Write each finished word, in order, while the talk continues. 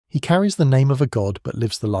He carries the name of a god but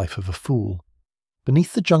lives the life of a fool.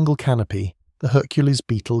 Beneath the jungle canopy, the Hercules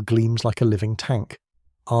Beetle gleams like a living tank,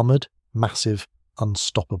 armoured, massive,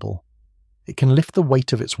 unstoppable. It can lift the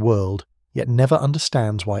weight of its world, yet never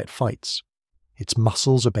understands why it fights. Its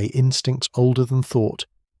muscles obey instincts older than thought,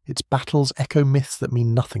 its battles echo myths that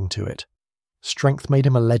mean nothing to it. Strength made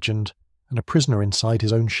him a legend, and a prisoner inside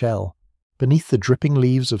his own shell. Beneath the dripping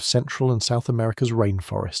leaves of Central and South America's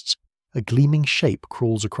rainforests, a gleaming shape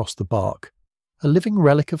crawls across the bark, a living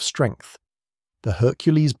relic of strength. The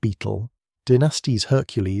Hercules Beetle, Dynasty's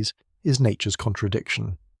Hercules, is nature's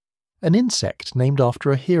contradiction. An insect named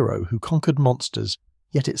after a hero who conquered monsters,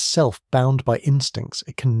 yet itself bound by instincts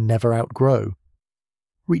it can never outgrow.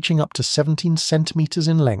 Reaching up to 17 centimetres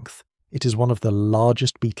in length, it is one of the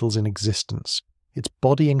largest beetles in existence, its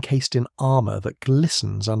body encased in armour that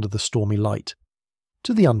glistens under the stormy light.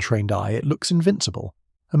 To the untrained eye it looks invincible,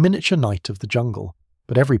 a miniature knight of the jungle,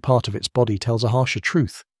 but every part of its body tells a harsher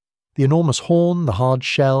truth. The enormous horn, the hard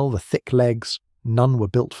shell, the thick legs, none were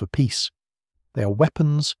built for peace. They are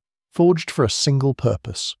weapons, forged for a single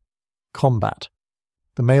purpose: combat.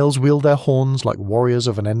 The males wield their horns like warriors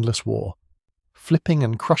of an endless war, flipping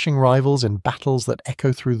and crushing rivals in battles that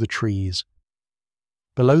echo through the trees.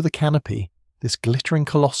 Below the canopy, this glittering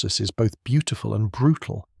colossus is both beautiful and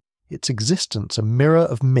brutal, its existence a mirror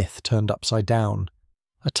of myth turned upside down.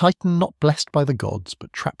 A titan not blessed by the gods,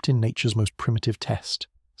 but trapped in nature's most primitive test: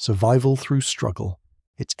 survival through struggle.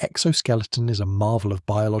 Its exoskeleton is a marvel of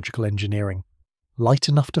biological engineering, light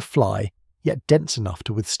enough to fly, yet dense enough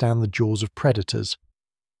to withstand the jaws of predators.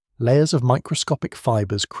 Layers of microscopic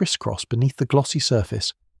fibres crisscross beneath the glossy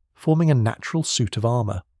surface, forming a natural suit of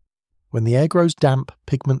armour. When the air grows damp,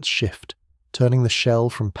 pigments shift, turning the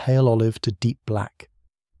shell from pale olive to deep black.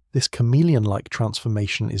 This chameleon-like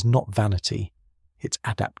transformation is not vanity, it's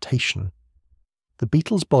adaptation. The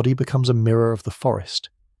beetle's body becomes a mirror of the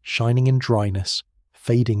forest, shining in dryness,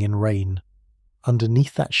 fading in rain.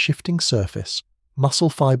 Underneath that shifting surface,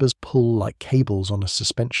 muscle fibres pull like cables on a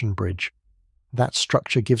suspension bridge. That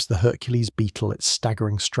structure gives the Hercules Beetle its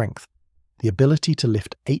staggering strength, the ability to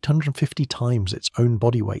lift 850 times its own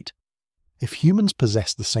body weight. If humans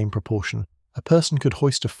possessed the same proportion, a person could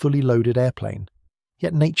hoist a fully loaded airplane.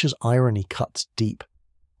 Yet nature's irony cuts deep.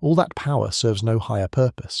 All that power serves no higher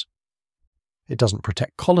purpose. It doesn't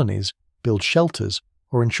protect colonies, build shelters,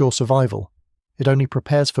 or ensure survival. It only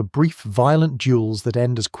prepares for brief, violent duels that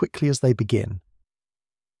end as quickly as they begin.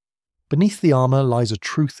 Beneath the armour lies a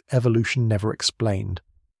truth evolution never explained.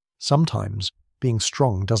 Sometimes, being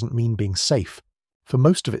strong doesn't mean being safe. For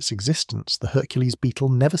most of its existence, the Hercules Beetle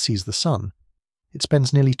never sees the sun. It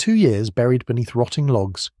spends nearly 2 years buried beneath rotting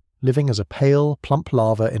logs, living as a pale, plump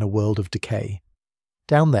larva in a world of decay.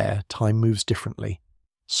 Down there, time moves differently.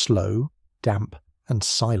 Slow, damp, and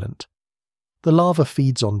silent. The larva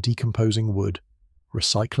feeds on decomposing wood,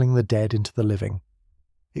 recycling the dead into the living.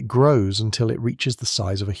 It grows until it reaches the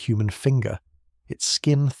size of a human finger, its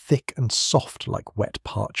skin thick and soft like wet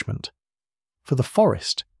parchment. For the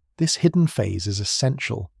forest, this hidden phase is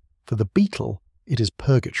essential. For the beetle, it is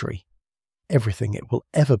purgatory. Everything it will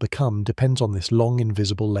ever become depends on this long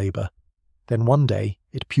invisible labour. Then one day,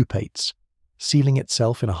 it pupates, sealing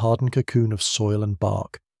itself in a hardened cocoon of soil and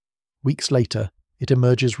bark. Weeks later, it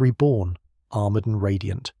emerges reborn, armoured and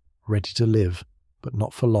radiant, ready to live, but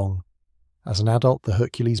not for long. As an adult, the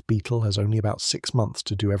Hercules Beetle has only about 6 months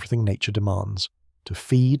to do everything nature demands: to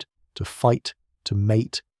feed, to fight, to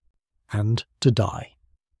mate, and to die.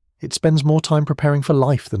 It spends more time preparing for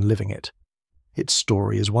life than living it. Its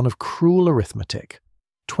story is one of cruel arithmetic.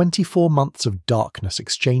 24 months of darkness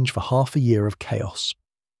exchanged for half a year of chaos.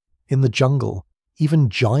 In the jungle, even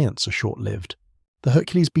giants are short-lived. The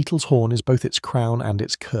Hercules Beetle's horn is both its crown and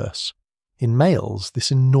its curse. In males, this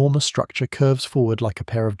enormous structure curves forward like a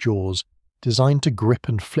pair of jaws, designed to grip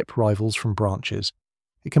and flip rivals from branches.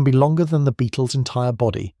 It can be longer than the beetle's entire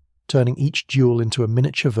body, turning each duel into a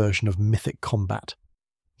miniature version of mythic combat.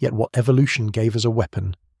 Yet what evolution gave as a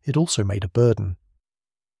weapon, it also made a burden.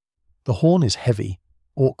 The horn is heavy,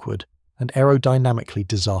 awkward, and aerodynamically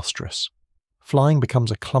disastrous. Flying becomes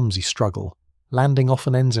a clumsy struggle. Landing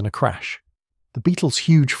often ends in a crash. The beetle's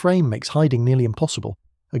huge frame makes hiding nearly impossible,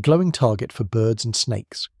 a glowing target for birds and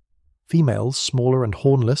snakes. Females, smaller and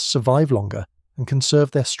hornless, survive longer and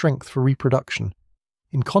conserve their strength for reproduction.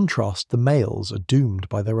 In contrast, the males are doomed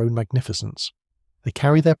by their own magnificence. They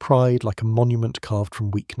carry their pride like a monument carved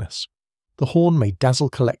from weakness. The horn may dazzle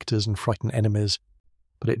collectors and frighten enemies,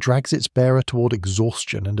 but it drags its bearer toward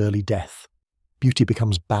exhaustion and early death. Beauty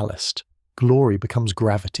becomes ballast. Glory becomes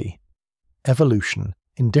gravity. Evolution,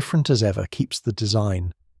 indifferent as ever, keeps the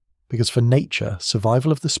design. because for nature,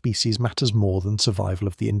 survival of the species matters more than survival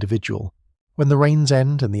of the individual. When the rains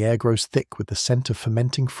end and the air grows thick with the scent of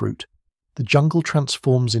fermenting fruit, the jungle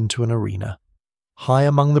transforms into an arena. High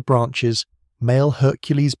among the branches, male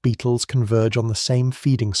Hercules beetles converge on the same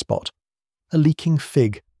feeding spot: a leaking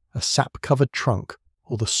fig, a sap-covered trunk,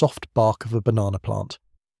 or the soft bark of a banana plant.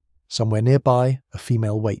 Somewhere nearby, a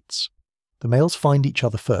female waits. The males find each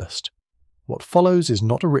other first. What follows is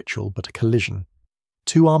not a ritual but a collision.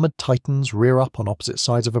 Two armoured titans rear up on opposite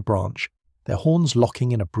sides of a branch, their horns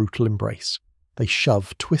locking in a brutal embrace. They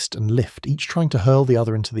shove, twist and lift, each trying to hurl the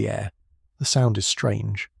other into the air. The sound is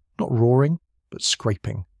strange, not roaring, but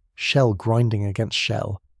scraping, shell grinding against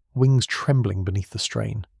shell, wings trembling beneath the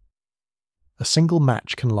strain. A single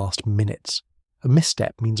match can last minutes. A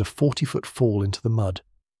misstep means a 40-foot fall into the mud.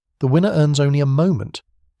 The winner earns only a moment,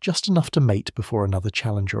 just enough to mate before another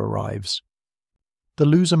challenger arrives. The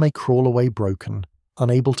loser may crawl away broken,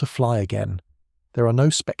 unable to fly again. There are no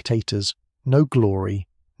spectators, no glory,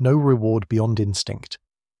 no reward beyond instinct.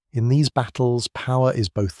 In these battles, power is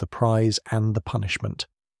both the prize and the punishment.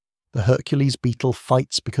 The Hercules beetle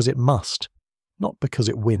fights because it must, not because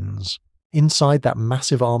it wins. Inside that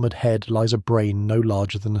massive armoured head lies a brain no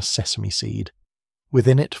larger than a sesame seed.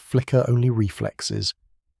 Within it flicker only reflexes,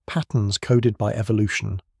 patterns coded by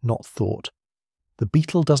evolution, not thought. The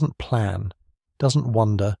beetle doesn't plan, doesn't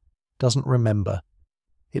wonder, doesn't remember.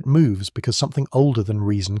 It moves because something older than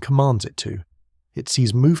reason commands it to. It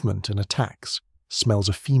sees movement and attacks, smells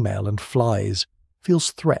a female and flies,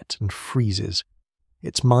 feels threat and freezes.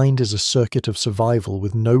 Its mind is a circuit of survival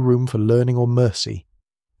with no room for learning or mercy.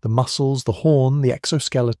 The muscles, the horn, the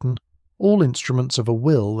exoskeleton, all instruments of a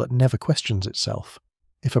will that never questions itself.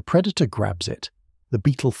 If a predator grabs it, the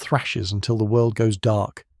beetle thrashes until the world goes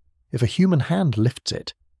dark. If a human hand lifts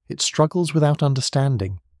it, it struggles without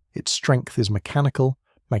understanding. Its strength is mechanical,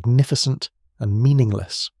 magnificent, and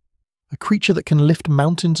meaningless. A creature that can lift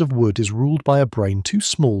mountains of wood is ruled by a brain too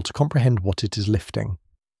small to comprehend what it is lifting.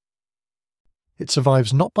 It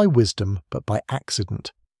survives not by wisdom, but by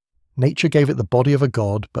accident. Nature gave it the body of a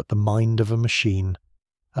god, but the mind of a machine.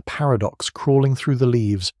 A paradox crawling through the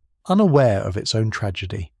leaves, unaware of its own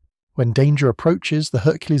tragedy. When danger approaches, the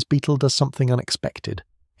Hercules beetle does something unexpected.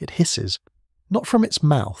 It hisses, not from its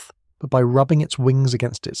mouth, but by rubbing its wings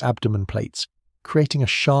against its abdomen plates, creating a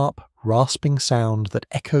sharp, rasping sound that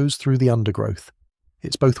echoes through the undergrowth.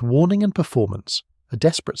 It's both warning and performance, a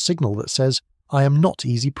desperate signal that says, "I am not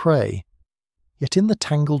easy prey." Yet in the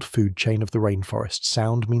tangled food chain of the rainforest,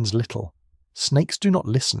 sound means little. Snakes do not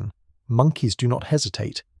listen, monkeys do not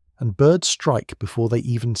hesitate, and birds strike before they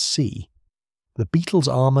even see. The beetle's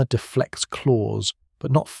armour deflects claws,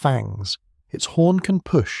 but not fangs. Its horn can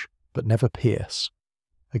push, but never pierce.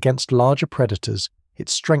 Against larger predators,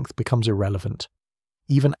 its strength becomes irrelevant.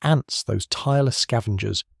 Even ants, those tireless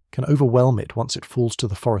scavengers, can overwhelm it once it falls to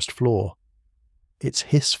the forest floor. Its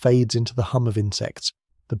hiss fades into the hum of insects,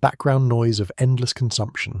 the background noise of endless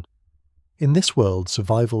consumption. In this world,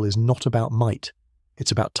 survival is not about might.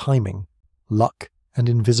 It's about timing, luck, and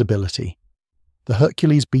invisibility. The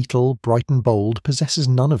Hercules beetle, bright and bold, possesses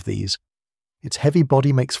none of these. Its heavy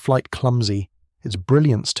body makes flight clumsy. Its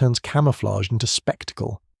brilliance turns camouflage into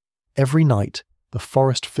spectacle. Every night, the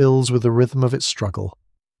forest fills with the rhythm of its struggle.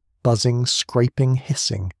 Buzzing, scraping,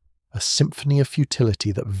 hissing, a symphony of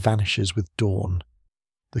futility that vanishes with dawn.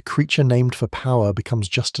 The creature named for power becomes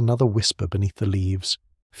just another whisper beneath the leaves.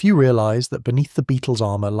 Few realize that beneath the beetle's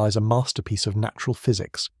armor lies a masterpiece of natural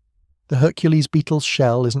physics. The Hercules beetle's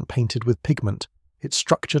shell isn't painted with pigment, it's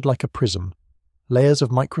structured like a prism. Layers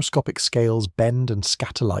of microscopic scales bend and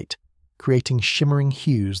scatter light, creating shimmering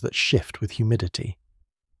hues that shift with humidity.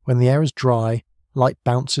 When the air is dry, light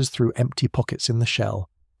bounces through empty pockets in the shell,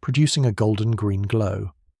 producing a golden-green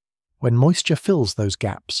glow. When moisture fills those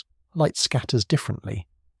gaps, light scatters differently,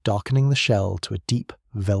 darkening the shell to a deep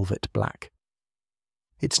velvet black.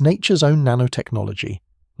 It's nature's own nanotechnology,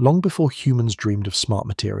 long before humans dreamed of smart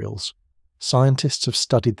materials. Scientists have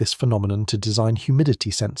studied this phenomenon to design humidity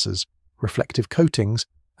sensors, reflective coatings,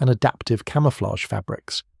 and adaptive camouflage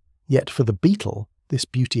fabrics. Yet for the beetle, this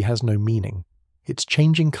beauty has no meaning. Its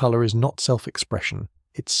changing colour is not self-expression,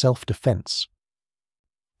 it's self-defence.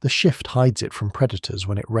 The shift hides it from predators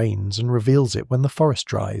when it rains and reveals it when the forest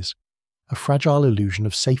dries, a fragile illusion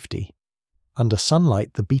of safety. Under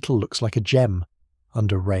sunlight, the beetle looks like a gem.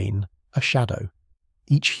 Under rain, a shadow.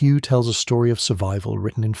 Each hue tells a story of survival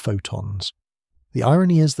written in photons. The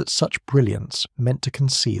irony is that such brilliance, meant to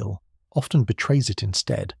conceal, often betrays it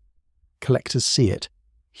instead. Collectors see it,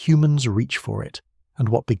 humans reach for it, and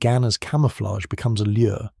what began as camouflage becomes a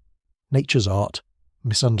lure. Nature's art,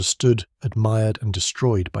 misunderstood, admired, and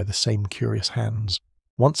destroyed by the same curious hands.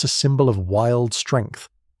 Once a symbol of wild strength,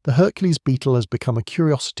 the Hercules beetle has become a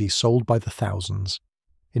curiosity sold by the thousands.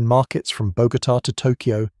 In markets from Bogota to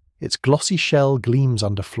Tokyo, its glossy shell gleams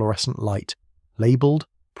under fluorescent light, labelled,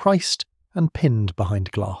 priced, and pinned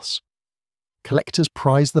behind glass. Collectors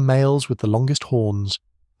prize the males with the longest horns,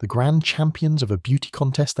 the grand champions of a beauty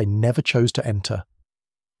contest they never chose to enter.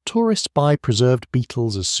 Tourists buy preserved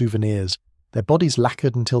beetles as souvenirs, their bodies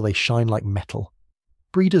lacquered until they shine like metal.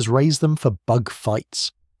 Breeders raise them for bug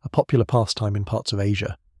fights, a popular pastime in parts of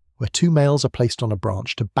Asia, where two males are placed on a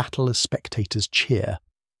branch to battle as spectators cheer.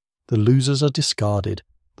 The losers are discarded,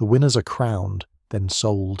 the winners are crowned, then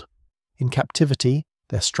sold. In captivity,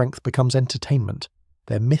 their strength becomes entertainment,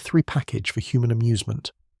 their myth repackaged for human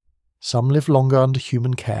amusement. Some live longer under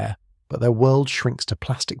human care, but their world shrinks to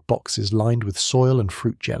plastic boxes lined with soil and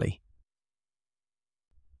fruit jelly.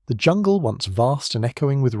 The jungle, once vast and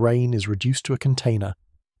echoing with rain, is reduced to a container.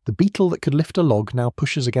 The beetle that could lift a log now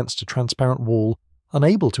pushes against a transparent wall,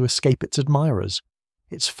 unable to escape its admirers.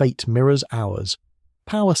 Its fate mirrors ours.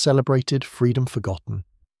 Power celebrated, freedom forgotten.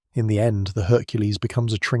 In the end, the Hercules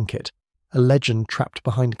becomes a trinket, a legend trapped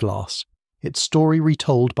behind glass, its story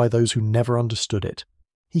retold by those who never understood it.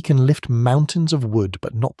 He can lift mountains of wood,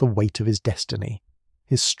 but not the weight of his destiny.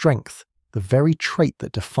 His strength, the very trait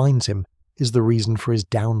that defines him, is the reason for his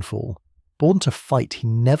downfall. Born to fight, he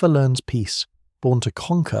never learns peace. Born to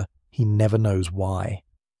conquer, he never knows why.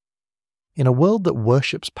 In a world that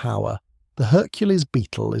worships power, the Hercules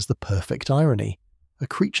beetle is the perfect irony, a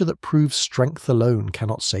creature that proves strength alone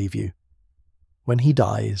cannot save you. When he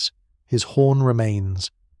dies, his horn remains,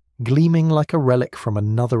 gleaming like a relic from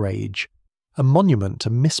another age, a monument to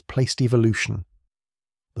misplaced evolution.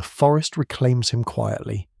 The forest reclaims him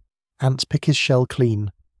quietly. Ants pick his shell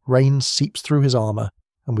clean, rain seeps through his armour,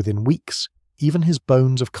 and within weeks, even his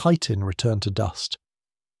bones of chitin return to dust.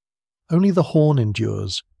 Only the horn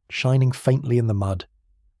endures, shining faintly in the mud,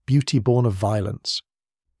 beauty born of violence.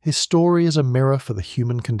 His story is a mirror for the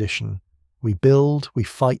human condition. We build, we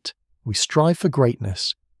fight, we strive for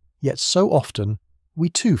greatness, yet so often we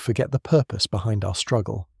too forget the purpose behind our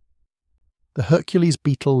struggle. The Hercules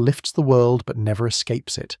beetle lifts the world but never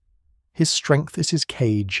escapes it. His strength is his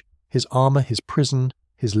cage, his armour his prison,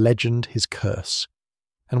 his legend his curse.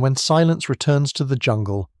 And when silence returns to the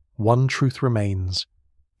jungle, one truth remains.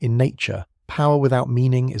 In nature, power without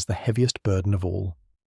meaning is the heaviest burden of all.